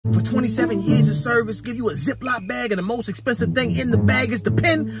For 27 years of service, give you a Ziploc bag, and the most expensive thing in the bag is the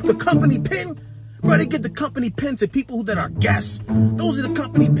pen, the company pen. Bro, they get the company pen to people that are guests. Those are the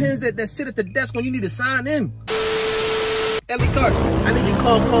company pens that sit at the desk when you need to sign in. Ellie Carson, I need you to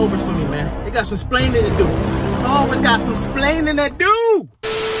call Culver's for me, man. They got some splaining to do. Culver's got some splaining to do.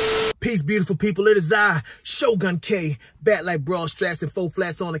 Peace, beautiful people. It is I, Shogun Kaye, bat like broad straps and 4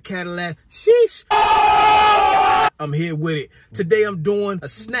 flats on a Cadillac. Sheesh. I'm here with it. Today I'm doing a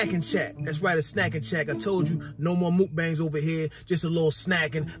SnackN'Chat. That's right, a SnackN'Chat. I told you, no more mukbangs over here. Just a little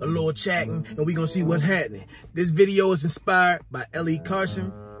snacking, a little chatting, and we gonna see what's happening. This video is inspired by Ellie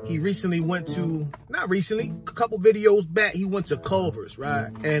Carson. He recently went to, not recently, a couple videos back, he went to Culver's,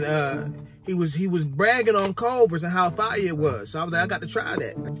 right? And he was bragging on Culver's and how fire it was. So I was like, I got to try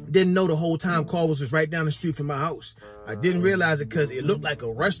that. Didn't know the whole time Culver's was right down the street from my house. I didn't realize it because it looked like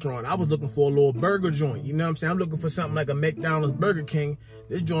a restaurant. I was looking for a little burger joint. You know what I'm saying? I'm looking for something like a McDonald's, Burger King.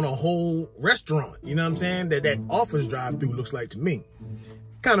 This joint a whole restaurant. You know what I'm saying? That offers drive-through looks like to me.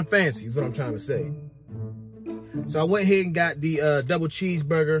 Kind of fancy is what I'm trying to say. So I went ahead and got the double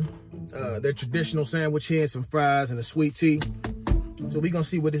cheeseburger, their traditional sandwich here, and some fries and a sweet tea. So we're going to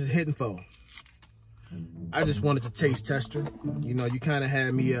see what this is hitting for. I just wanted to taste tester. You know, you kind of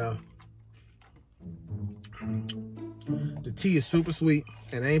had me, the tea is super sweet,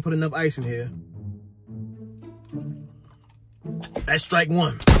 and I ain't put enough ice in here. That's strike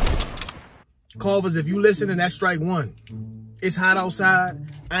one. Culver's, if you listening, that's strike one. It's hot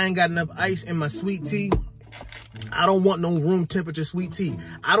outside. I ain't got enough ice in my sweet tea. I don't want no room temperature sweet tea.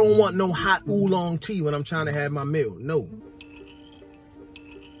 I don't want no hot oolong tea when I'm trying to have my meal. No.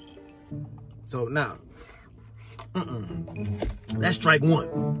 So now, that's strike one.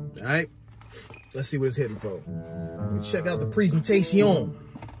 All right. Let's see what it's hitting for. Let me check out the presentation.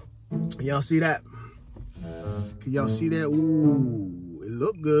 Y'all see that? Can y'all see that? Ooh, it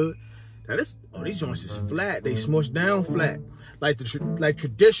look good. Now this, oh, these joints is flat. They smushed down flat. Like the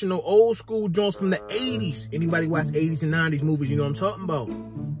traditional old school joints from the 80s. Anybody watch 80s and 90s movies, you know what I'm talking about.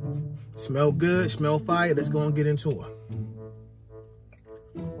 Smell good, smell fire. Let's go and get into it.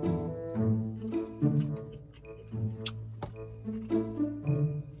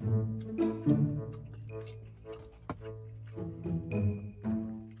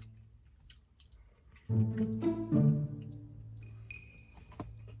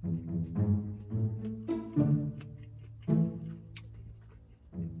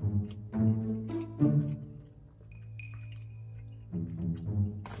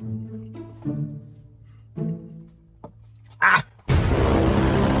 Ah!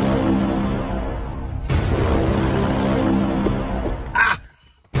 Ah!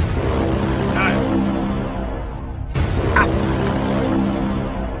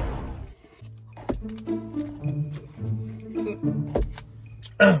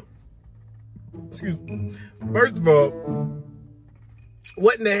 Excuse me. First of all,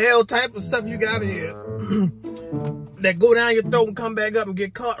 what in the hell type of stuff you got in here that go down your throat and come back up and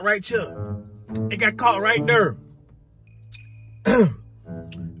get caught right here? It got caught right there.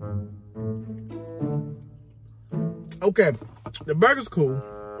 Okay, the burger's cool.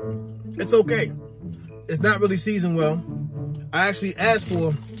 It's okay. It's not really seasoned well. I actually asked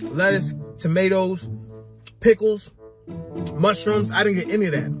for lettuce, tomatoes, pickles, mushrooms. I didn't get any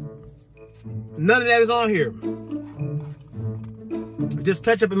of that. None of that is on here. Just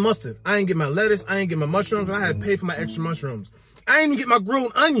ketchup and mustard. I ain't get my lettuce. I ain't get my mushrooms. I had to pay for my extra mushrooms. I ain't even get my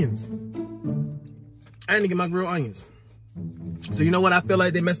grilled onions. I didn't get my grilled onions. So you know what? I feel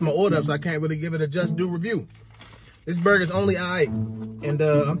like they messed my order up, so I can't really give it a just due review. This burger's only alright, and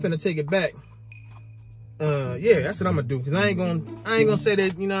I'm finna take it back. Yeah, that's what I'm gonna do. Cause I ain't gonna say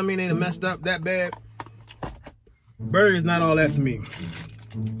that, you know what I mean, they done messed up that bad. Burger's not all that to me.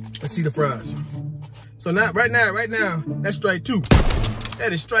 Let's see the fries. So now, right now, that's strike two.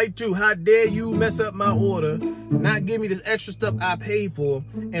 That is strike two. How dare you mess up my order, not give me this extra stuff I paid for,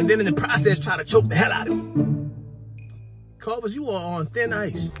 and then in the process try to choke the hell out of me. Culver's, you are on thin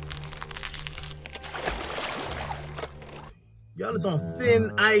ice. Y'all is on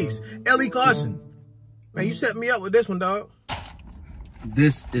thin ice. Ellie Carson, man, you set me up with this one, dog.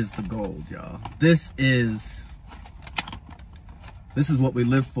 This is the gold, y'all. This is what we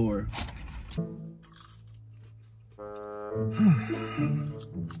live for.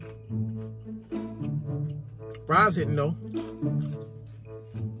 Fries hitting though.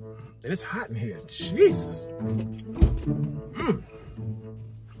 And it's hot in here. Jesus.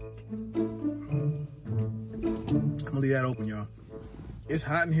 I'm gonna leave that open, y'all. It's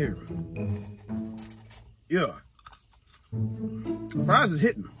hot in here. Yeah. Fries is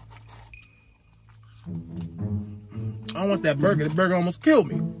hitting. I don't want that burger. The burger almost killed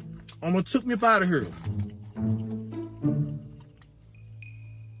me. Almost took me up out of here.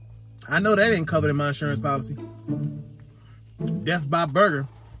 I know that ain't covered in my insurance policy. Death by burger.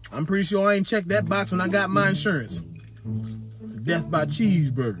 I'm pretty sure I ain't checked that box when I got my insurance. Death by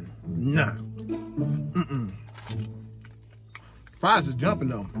cheeseburger. Nah. Fries is jumping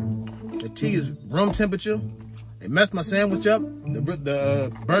though. The tea is room temperature. They messed my sandwich up.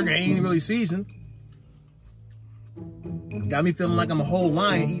 The burger ain't really seasoned. Got me feeling like I'm a whole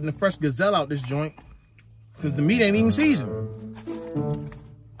lion eating a fresh gazelle out this joint. Because the meat ain't even seasoned.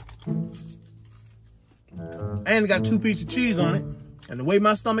 And it got 2 pieces of cheese on it. And the way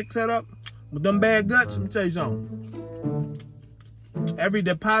my stomach set up with them bad guts, let me tell you something. Every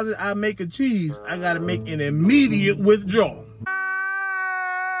deposit I make of cheese, I gotta make an immediate withdrawal.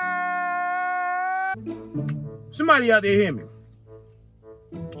 Somebody out there hear me.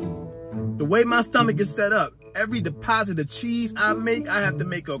 The way my stomach is set up, every deposit of cheese I make, I have to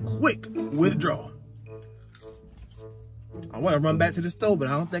make a quick withdrawal. I want to run back to the stove, but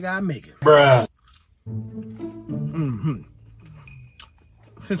I don't think I'll make it. Bruh.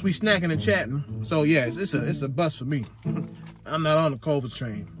 Since we snacking and chatting, so yeah, it's a bust for me. I'm not on the Culver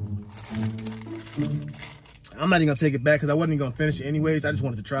train. I'm not even gonna take it back because I wasn't even gonna finish it anyways. I just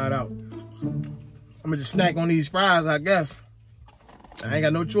wanted to try it out. I'm gonna just snack on these fries, I guess. I ain't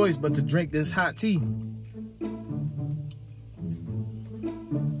got no choice but to drink this hot tea.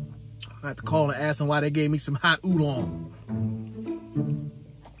 I have to call and ask them why they gave me some hot oolong.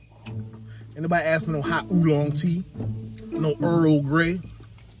 Ain't nobody asked for no hot oolong tea. No Earl Grey.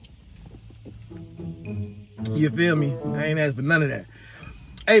 You feel me? I ain't asked for none of that.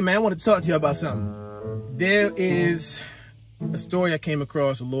 Hey man, I want to talk to you about something. There is a story I came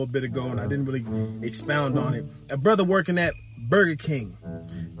across a little bit ago and I didn't really expound on it. A brother working at Burger King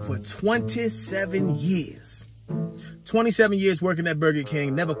for 27 years. 27 years working at Burger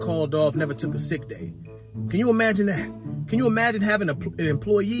King, never called off, never took a sick day. Can you imagine that? Can you imagine having an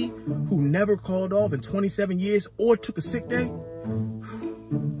employee who never called off in 27 years or took a sick day?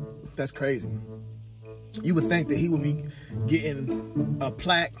 That's crazy. You would think that he would be getting a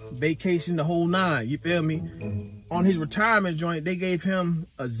plaque, vacation, the whole nine, you feel me? On his retirement joint, they gave him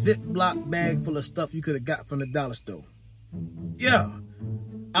a Ziploc bag full of stuff you could have got from the dollar store. Yeah.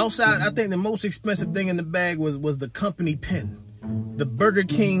 Outside, I think the most expensive thing in the bag was the company pen. The Burger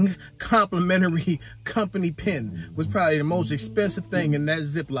King complimentary company pen was probably the most expensive thing in that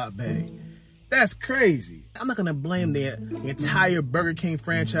Ziploc bag. That's crazy. I'm not gonna blame the entire Burger King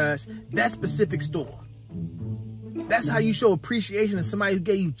franchise, that specific store. That's how you show appreciation to somebody who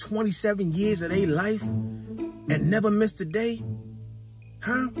gave you 27 years of their life and never missed a day?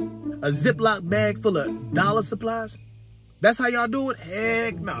 Huh? A Ziploc bag full of dollar supplies? That's how y'all do it?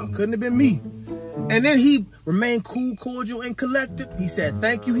 Heck no, couldn't have been me. And then he remained cool, cordial, and collected. He said,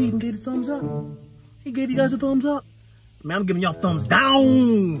 thank you. He even gave a thumbs up. He gave you guys a thumbs up. Man, I'm giving y'all thumbs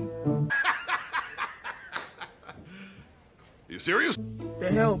down. You serious?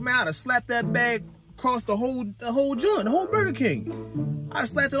 The hell, man, I'd have slapped that bag across the whole joint, the whole Burger King. I'd have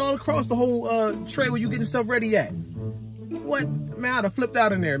slapped it all across the whole tray where you getting stuff ready at. What? Man, I'd have flipped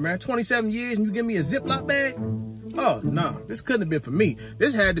out in there, man. 27 years and you give me a Ziploc bag? Oh, no, this couldn't have been for me.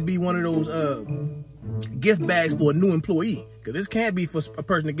 This had to be one of those gift bags for a new employee. Because this can't be for a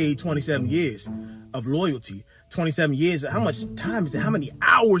person that gave 27 years of loyalty. 27 years, how much time is it? How many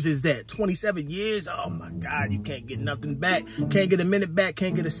hours is that? 27 years? Oh, my God, you can't get nothing back. Can't get a minute back,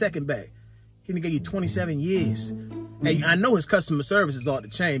 can't get a second back. He done gave you 27 years. Hey, I know his customer service is off the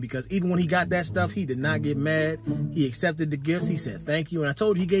chain because even when he got that stuff, he did not get mad. He accepted the gifts. He said, thank you. And I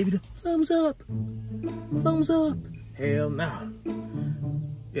told you he gave you the thumbs up. Thumbs up. Hell no.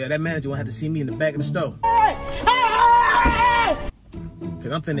 Yeah, that manager will have to see me in the back of the store.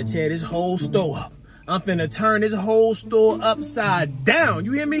 Because I'm finna tear this whole store up. I'm finna turn this whole store upside down.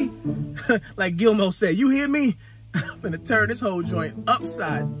 You hear me? Like Gilmo said, you hear me? I'm finna turn this whole joint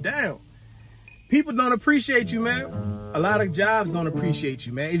upside down. People don't appreciate you, man. A lot of jobs don't appreciate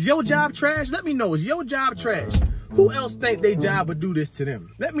you, man. Is your job trash? Let me know. Is your job trash? Who else think their job would do this to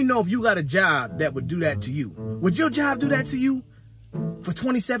them? Let me know if you got a job that would do that to you. Would your job do that to you? For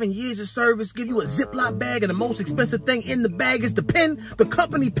 27 years of service, give you a Ziploc bag and the most expensive thing in the bag is the pen, the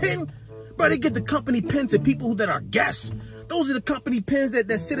company pen? Bro, they get the company pen to people that are guests. Those are the company pens that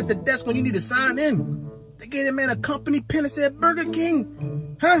sit at the desk when you need to sign in. They gave that man a company pen that said Burger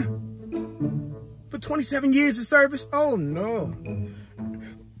King. Huh? For 27 years of service? Oh, no.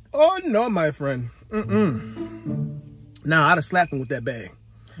 Oh, no, my friend. Nah, I'd have slapped him with that bag.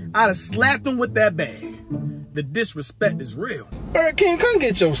 I'd have slapped him with that bag. The disrespect is real. Burger King, come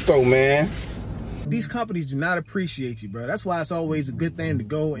get your store, man. these companies do not appreciate you, bro. That's why it's always a good thing to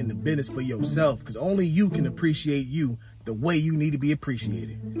go in the business for yourself, because only you can appreciate you the way you need to be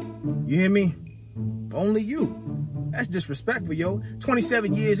appreciated. You hear me? Only you. That's disrespectful, yo.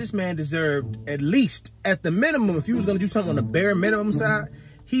 27 years, this man deserved at least, at the minimum, if he was going to do something on the bare minimum side,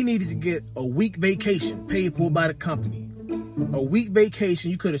 he needed to get a week vacation paid for by the company. A week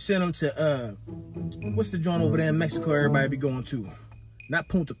vacation. You could have sent him to, what's the joint over there in Mexico everybody be going to? Not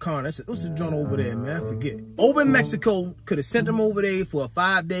Punta Cana. What's the joint over there, man? I forget. Over in Mexico, could have sent him over there for a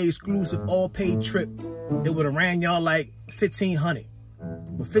 5-day exclusive all-paid trip. It would have ran y'all like $1,500.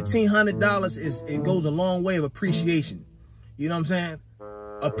 But $1,500 it goes a long way of appreciation. You know what I'm saying?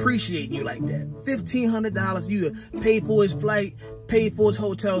 Appreciating you like that. $1,500, you paid for his flight, paid for his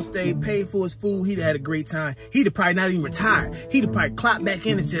hotel stay, paid for his food. He'd have had a great time. He'd have probably not even retired. He'd have probably clocked back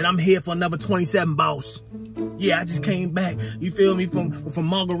in and said, I'm here for another 27, boss. Yeah, I just came back. You feel me? From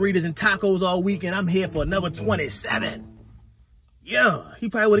margaritas and tacos all weekend. I'm here for another 27. Yeah, he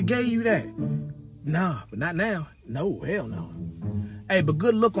probably would have gave you that. Nah, but not now. No, hell no. Hey, but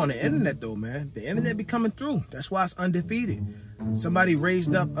good look on the internet though, man. The internet be coming through. That's why it's undefeated. Somebody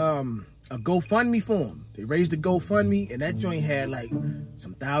raised up a GoFundMe for him. They raised a GoFundMe, and that joint had like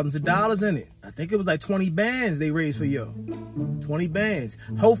some thousands of dollars in it. I think it was like 20 bands they raised for yo. 20 bands.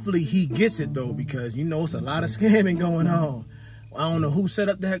 Hopefully he gets it though, because you know it's a lot of scamming going on. I don't know who set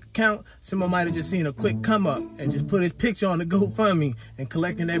up that account. Someone might have just seen a quick come up and just put his picture on the GoFundMe and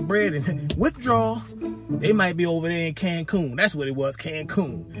collecting that bread and withdraw. They might be over there in Cancun. That's what it was,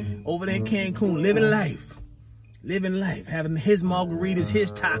 Cancun. Over there in Cancun, living life. Living life, having his margaritas,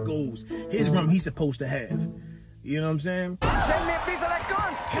 his tacos, his rum he's supposed to have. You know what I'm saying? Send me a piece of that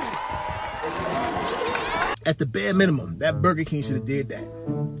gun. At the bare minimum, that Burger King should have did that.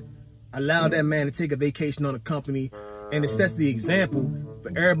 Allowed that man to take a vacation on a company, and it sets the example for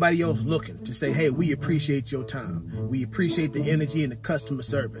everybody else looking to say, hey, we appreciate your time. We appreciate the energy and the customer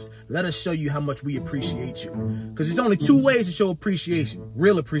service. Let us show you how much we appreciate you. Because there's only 2 ways to show appreciation,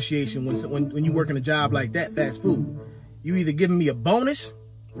 real appreciation, when you work in a job like that, fast food. You either giving me a bonus,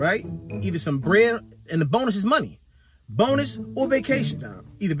 right? Either some bread, and the bonus is money. Bonus or vacation time.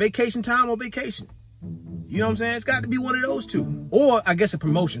 Either vacation time or vacation. You know what I'm saying? It's got to be one of those 2. Or, I guess, a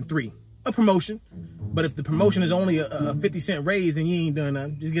promotion, 3. A promotion. But if the promotion is only a 50-cent raise, then you ain't doing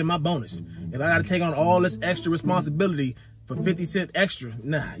nothing. Just get my bonus. If I got to take on all this extra responsibility for 50 cents extra,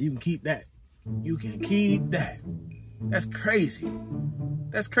 nah, you can keep that. You can keep that. That's crazy.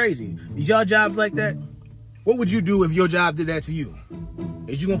 That's crazy. Is y'all jobs like that? What would you do if your job did that to you?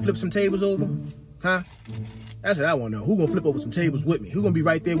 Is you gonna flip some tables over? Huh? That's what I want to know. Who gonna flip over some tables with me? Who gonna be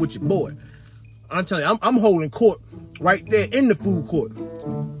right there with your boy? I'm telling you, I'm holding court right there in the food court.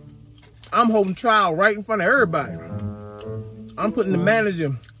 I'm holding trial right in front of everybody. I'm putting the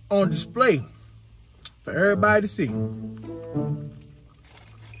manager on display for everybody to see. And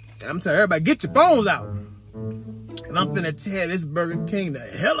I'm telling everybody, get your phones out. And I'm finna tear this Burger King the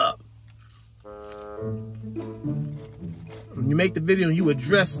hell up. When you make the video and you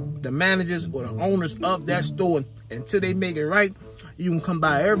address the managers or the owners of that store until they make it right, you can come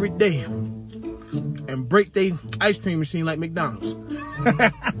by every day and break their ice cream machine like McDonald's.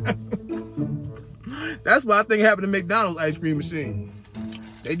 That's what I think happened to McDonald's ice cream machine.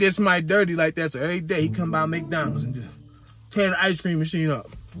 They did somebody dirty like that, so every day he come by McDonald's and just tear the ice cream machine up.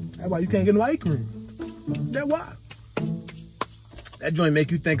 That's why you can't get no ice cream. That's why. That joint make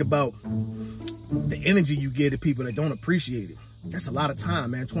you think about the energy you give to people that don't appreciate it. That's a lot of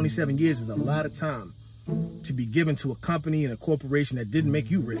time, man. 27 years is a lot of time to be given to a company and a corporation that didn't make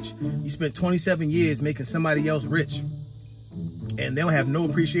you rich. You spent 27 years making somebody else rich, and they don't have no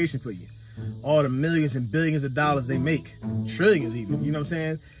appreciation for you. All the millions and billions of dollars they make, trillions even, you know what I'm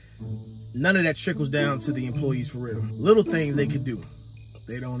saying? None of that trickles down to the employees for real. Little things they could do,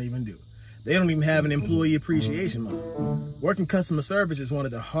 they don't even do. They don't even have an employee appreciation month. Working customer service is one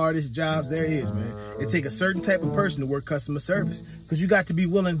of the hardest jobs there is, man. It takes a certain type of person to work customer service, because you got to be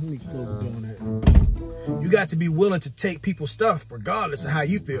willing, let me close the door on that. You got to be willing to take people's stuff regardless of how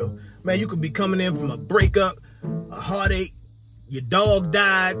you feel. Man, you could be coming in from a breakup, a heartache, your dog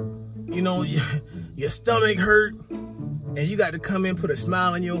died, you know, your stomach hurt, and you got to come in, put a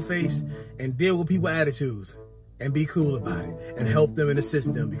smile on your face, and deal with people's attitudes, and be cool about it, and help them and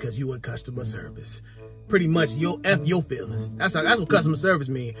assist them because you in customer service. Pretty much, F your feelings. That's what customer service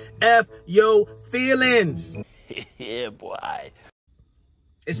means. F your feelings. Yeah, boy.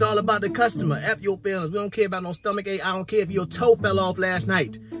 It's all about the customer. F your feelings. We don't care about no stomach ache. I don't care if your toe fell off last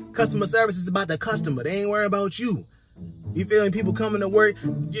night. Customer service is about the customer. They ain't worried about you. You feeling people coming to work,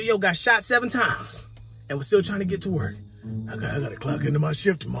 yo got shot 7 times and was still trying to get to work. I gotta clock into my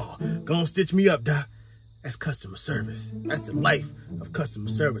shift tomorrow. Go on, stitch me up, doc. That's customer service. That's the life of customer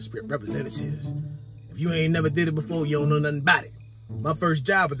service representatives. If you ain't never did it before, you don't know nothing about it. My first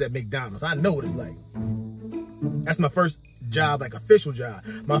job was at McDonald's. I know what it's like. That's my first job, like official job.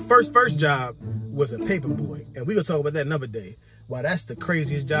 My first job was a paper boy. And we gonna talk about that another day. Wow, that's the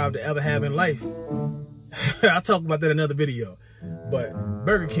craziest job to ever have in life. I'll talk about that in another video. But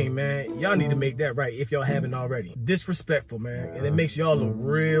Burger King, man, y'all need to make that right if y'all haven't already. Disrespectful, man. And it makes y'all look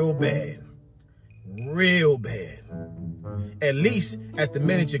real bad. Real bad. At least at the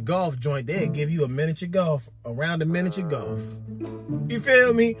miniature golf joint, they'll give you a miniature golf, a round of miniature golf. You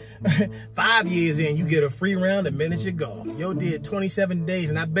feel me? 5 years in, you get a free round of miniature golf. Yo did 27 days,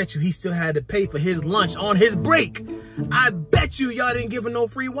 and I bet you he still had to pay for his lunch on his break. I bet you y'all didn't give him no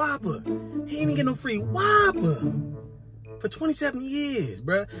free Whopper. He didn't get no free Whopper. For 27 years,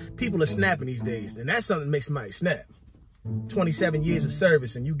 bruh. People are snapping these days, and that's something that makes somebody snap. 27 years of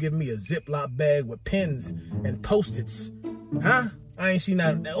service, and you give me a Ziploc bag with pens and Post-its. Huh? I ain't seen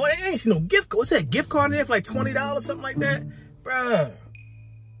that. Oh, I ain't seen no gift card. What's that gift card in there for like $20, something like that? Bruh.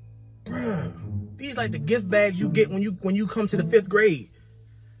 These like the gift bags you get when you come to the 5th grade.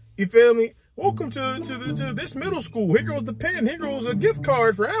 You feel me? Welcome to this middle school. Here goes the pen. Here goes a gift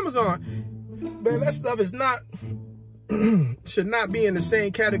card for Amazon. Man, that stuff is not... should not be in the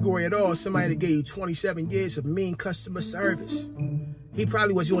same category at all. Somebody that gave you 27 years of mean customer service. He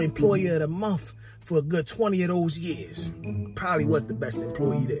probably was your employee of the month for a good 20 of those years. Probably was the best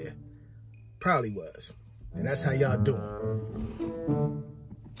employee there. Probably was. And that's how y'all do him.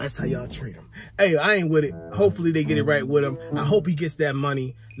 That's how y'all treat him. Hey, I ain't with it. Hopefully they get it right with him. I hope he gets that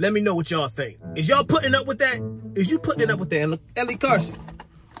money. Let me know what y'all think. Is y'all putting up with that? Is you putting up with that? And look, Ellie Carson.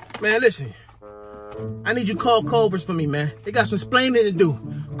 Man, listen. I need you to call Culver's for me, man. They got some splaining to do.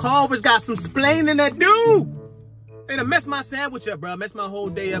 Culver's got some splaining to do. They done messed my sandwich up, bro. Messed my whole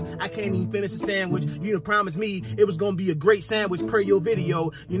day up. I can't even finish the sandwich. You done promised me it was going to be a great sandwich per your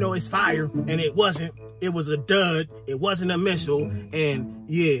video. You know, it's fire. And it wasn't. It was a dud. It wasn't a missile. And,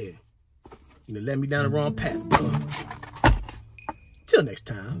 yeah. You done led me down the wrong path, bro. Till next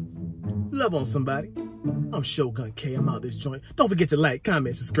time. Love on somebody. I'm Shogun Kaye. I'm out this joint. Don't forget to like,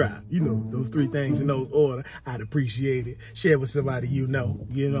 comment, subscribe. You know, those 3 things in those order. I'd appreciate it. Share with somebody you know,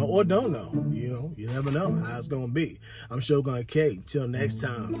 or don't know. You never know how it's going to be. I'm Shogun Kaye. Till next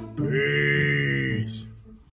time. Peace.